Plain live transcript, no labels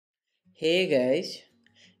Hey guys,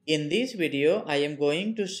 in this video I am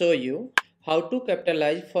going to show you how to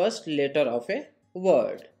capitalize first letter of a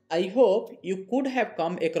word. I hope you could have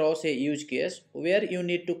come across a use case where you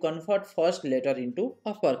need to convert first letter into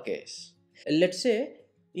uppercase. Let's say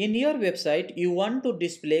in your website you want to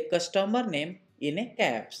display customer name in a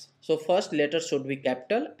caps. So first letter should be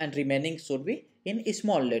capital and remaining should be in a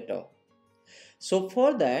small letter. So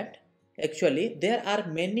for that, actually there are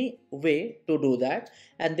many way to do that,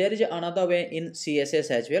 and there is another way in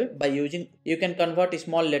CSS as well. By using, you can convert a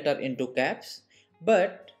small letter into caps,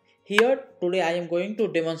 but here today I am going to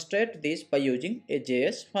demonstrate this by using a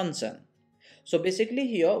JS function. So basically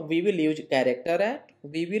here we will use character at,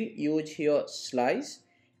 we will use here slice,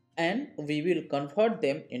 and we will convert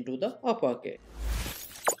them into the uppercase.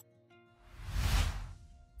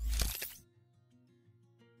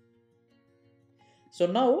 So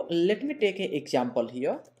now let me take an example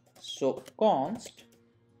here. So const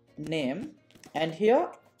name, and here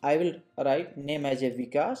I will write name as a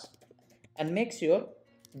Vikas and make sure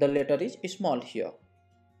the letter is small here.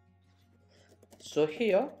 So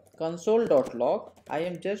here console.log, I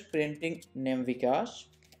am just printing name Vikas.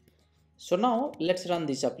 So now let's run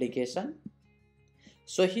this application.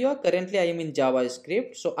 So here currently I am in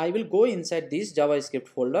JavaScript. So I will go inside this JavaScript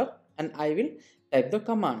folder and I will type the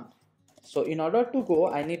command. So in order to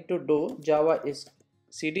go, I need to do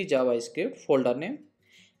cd JavaScript folder name,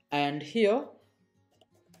 and here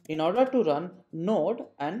in order to run node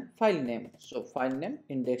and file name. So file name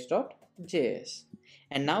index.js,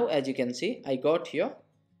 and now as you can see I got here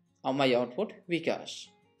on my output Vikas.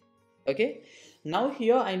 Okay, now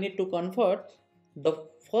here I need to convert the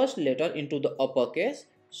first letter into the uppercase.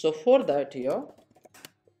 So for that here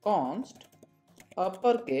const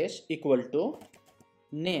uppercase equal to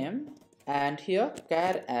name, and here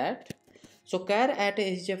char at. So char at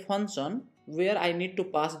is a function where I need to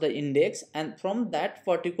pass the index, and from that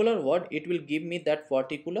particular word it will give me that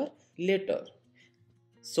particular letter.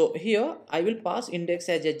 So here I will pass index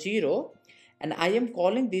as a 0, and I am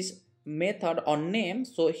calling this method on name.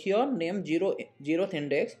 So here name 0th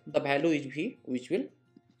index, the value is v, which will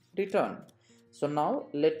return. So now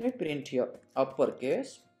let me print here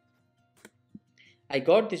uppercase. I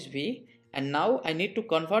got this v, and now I need to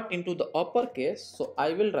convert into the uppercase. So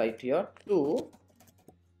I will write here to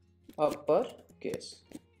uppercase.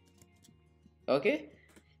 Okay,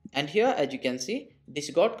 and here as you can see this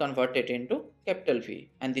got converted into capital V,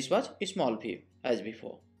 and this was small v as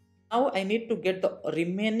before. Now I need to get the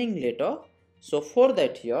remaining letter. So for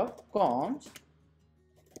that here const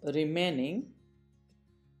remaining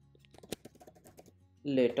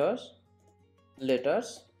letters,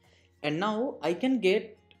 and now I can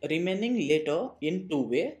get remaining letter in two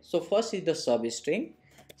way. So first is the substring.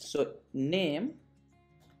 So name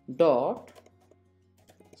dot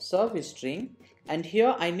substring, and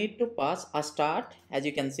here I need to pass a start, as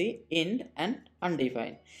you can see end and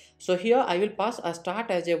undefined. So here I will pass a start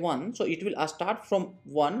as a 1, so it will start from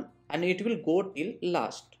 1 and it will go till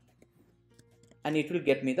last, and it will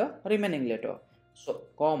get me the remaining letter. So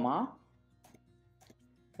comma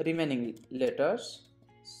remaining letters,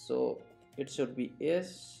 so it should be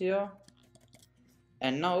S here,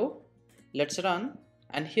 and now let's run,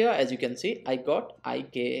 and here as you can see I got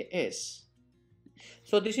IKS.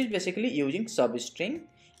 So this is basically using substring,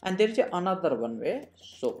 and there is another one way.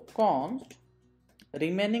 So const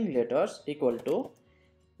remaining letters equal to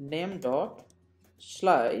name dot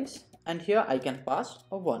slice, and here I can pass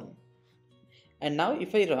a 1, and now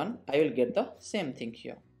if I run I will get the same thing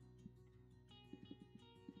here.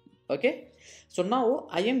 Okay, so now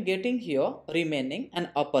I am getting here remaining and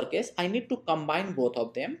uppercase. I need to combine both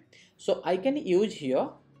of them, so I can use here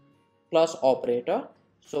plus operator.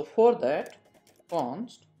 So for that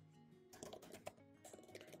const,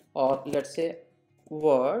 or let's say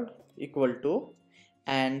word equal to,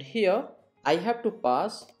 and here I have to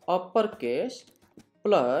pass uppercase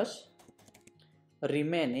plus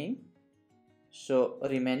remaining, so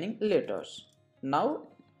remaining letters. Now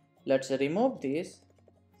let's remove this,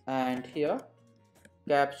 and here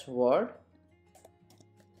caps word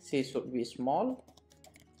C should be small,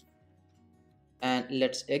 and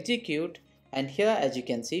let's execute, and here as you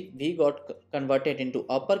can see V got converted into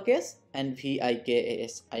uppercase and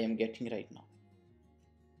VIKAS I am getting right now.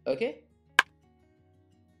 Okay,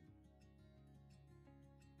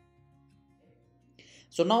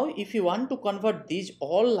 so now if you want to convert these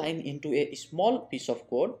all line into a small piece of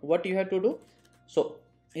code, what you have to do? So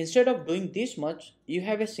instead of doing this much, you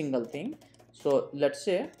have a single thing. So let's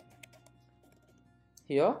say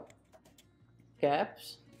here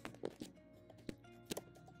caps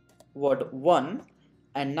word 1,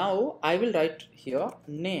 and now I will write here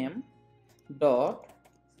name dot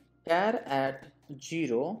char at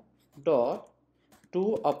 0 dot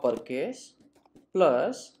to uppercase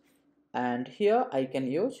plus, and here I can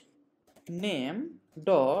use name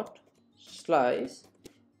dot slice,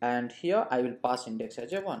 and here I will pass index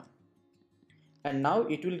as a 1, and now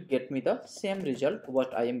it will get me the same result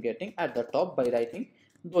what I am getting at the top by writing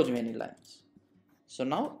those many lines. So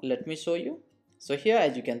now let me show you. So here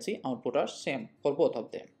as you can see, output are same for both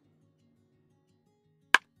of them.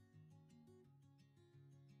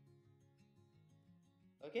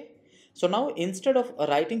 Okay, so now instead of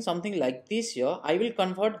writing something like this here, I will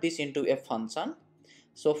convert this into a function.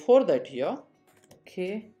 So for that here,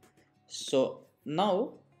 okay, so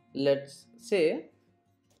now let's say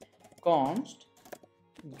const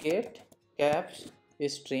get caps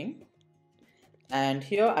string, and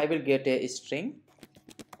here I will get a string.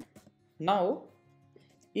 Now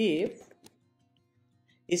if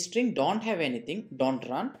string don't have anything, don't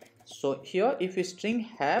run. So here if string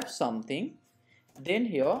have something, then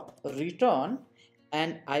here return,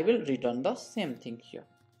 and I will return the same thing here.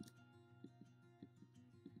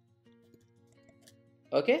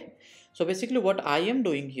 Okay, so basically what I am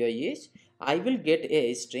doing here is I will get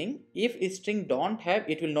a string. If string don't have,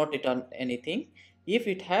 it will not return anything. If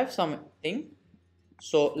it have something,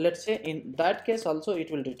 so let's say in that case also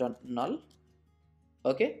it will return null.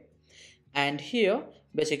 Okay, and here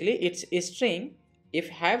basically it's a string. If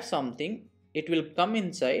have something, it will come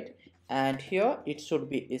inside, and here it should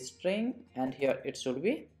be a string, and here it should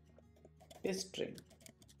be a string.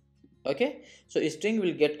 Okay, so string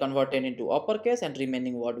will get converted into uppercase, and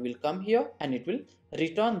remaining word will come here, and it will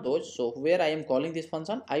return those. So where I am calling this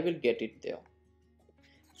function, I will get it there.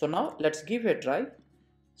 So now let's give a try.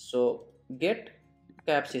 So get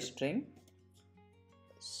caps string.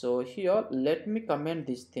 So here let me comment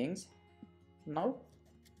these things now.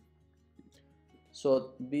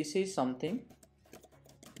 So this is something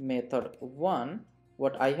method 1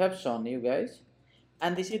 what I have shown you guys,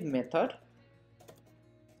 and this is method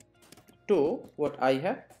 2 what I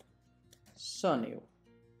have shown you.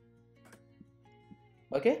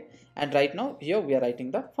 Okay, and right now here we are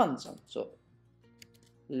writing the function. So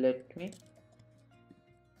let me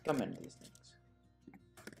comment these things.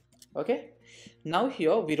 Okay, now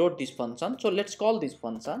here we wrote this function, so let's call this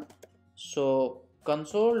function. So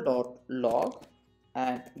console.log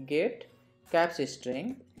and get caps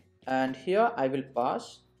string, and here I will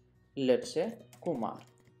pass, let's say, Kumar.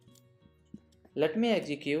 Let me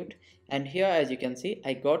execute, and here as you can see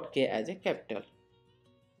I got K as a capital.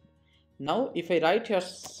 Now if I write here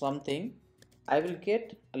something, I will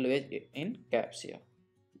get always in caps here.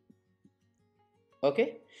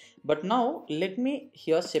 Okay, but now let me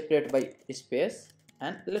here separate by space,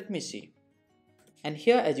 and let me see, and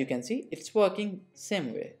here as you can see it's working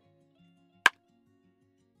same way.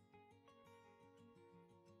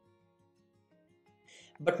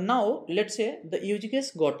 But now let's say the use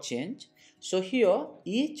case got changed. So here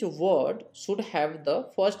each word should have the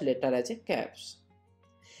first letter as a caps.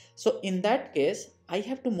 So in that case I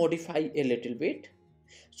have to modify a little bit.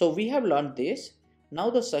 So we have learned this.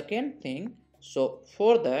 Now the second thing, so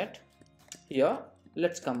for that here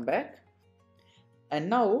let's come back, and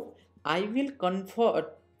now I will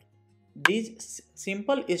convert this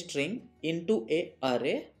simple string into a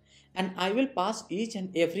array, and I will pass each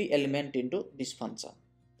and every element into this function.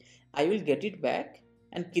 I will get it back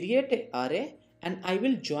and create an array, and I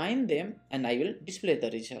will join them, and I will display the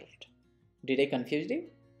result. Did I confuse you?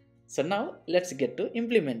 So now let's get to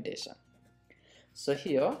implementation. So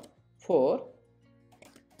here for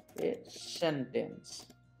a sentence.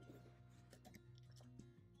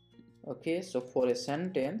 Okay, so for a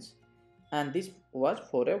sentence, and this was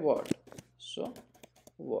for a word. So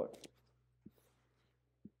word.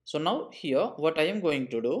 So now here what I am going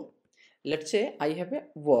to do, let's say I have a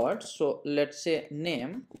word, so let's say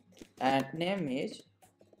name, and name is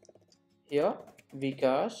here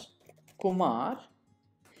Vikas Kumar,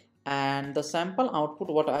 and the sample output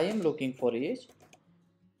what I am looking for is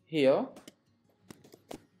here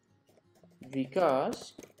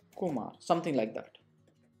Vikas Kumar, something like that.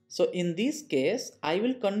 So in this case I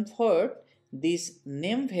will convert this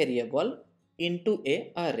name variable into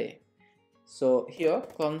a array. So here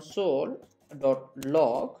console.log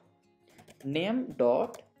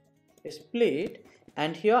name.split,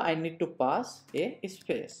 and here I need to pass a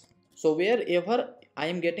space. So wherever I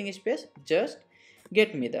am getting space, just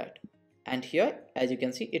get me that, and here as you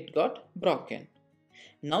can see it got broken.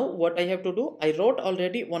 Now what I have to do, I wrote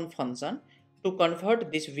already one function to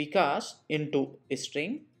convert this Vikas into a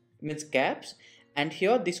string, means caps, and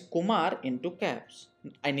here this Kumar into caps.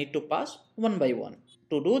 I need to pass one by one.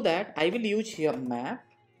 To do that I will use here map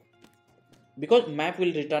because map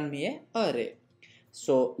will return me a array.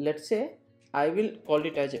 So let's say I will call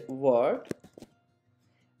it as a word,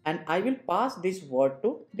 and I will pass this word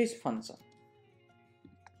to this function.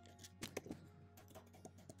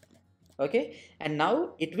 Okay, and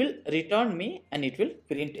now it will return me and it will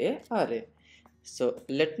print a array. So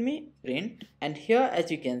let me print, and here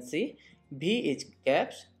as you can see, B is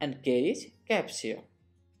caps and K is caps here.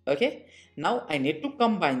 Okay, now I need to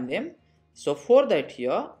combine them. So for that,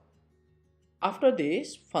 here after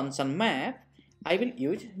this function map, I will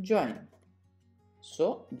use join.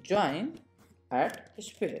 So join at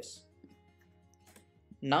space.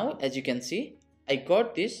 Now as you can see, I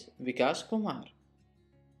got this Vikas Kumar.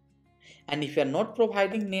 And if you are not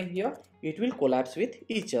providing name here, it will collapse with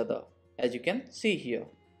each other, as you can see here.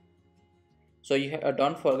 So you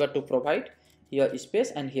don't forget to provide here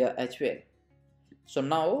space and here as well. So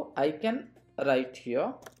now I can write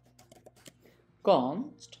here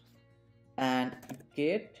const and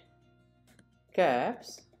get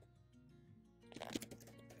caps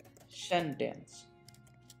sentence.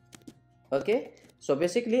 Okay, so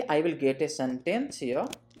basically I will get a sentence here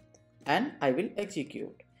and I will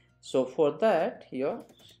execute. So for that, here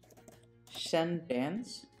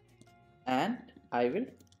sentence, and I will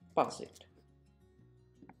pass it.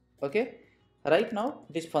 Okay, right now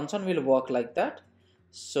this function will work like that.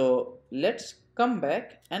 So let's come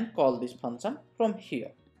back and call this function from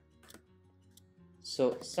here.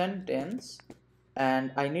 So sentence,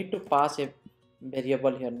 and I need to pass a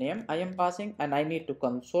variable here name I am passing, and I need to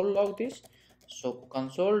console log this. So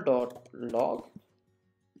console.log,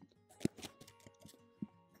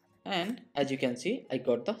 and as you can see, I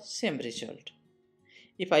got the same result.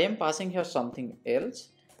 If I am passing here something else,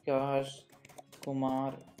 here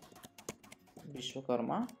Kumar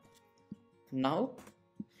Vishwakarma, now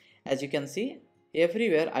as you can see,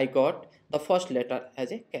 everywhere I got the first letter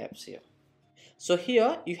as a caps here. So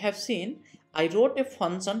here you have seen I wrote a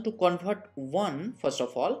function to convert 1 first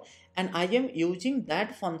of all, and I am using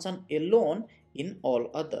that function alone in all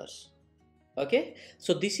others. Okay,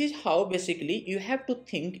 so this is how basically you have to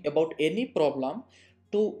think about any problem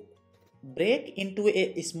to break into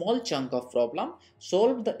a small chunk of problem,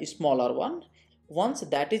 solve the smaller one. Once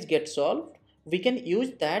that is get solved, we can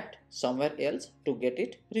use that somewhere else to get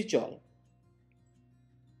it resolved.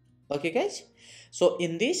 Okay guys, so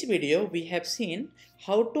in this video we have seen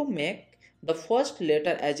how to make the first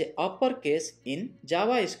letter as a uppercase in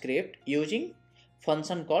JavaScript using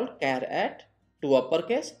function called char at to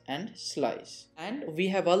uppercase and slice, and we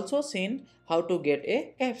have also seen how to get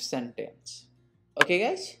a caps sentence. Okay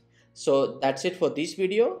guys, so that's it for this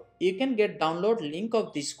video. You can get download link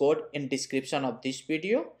of this code in description of this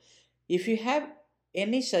video. If you have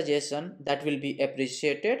any suggestion, that will be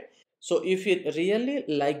appreciated. So if you really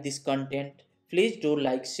like this content, please do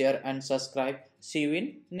like, share and subscribe. See you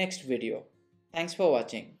in next video. Thanks for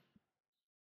watching.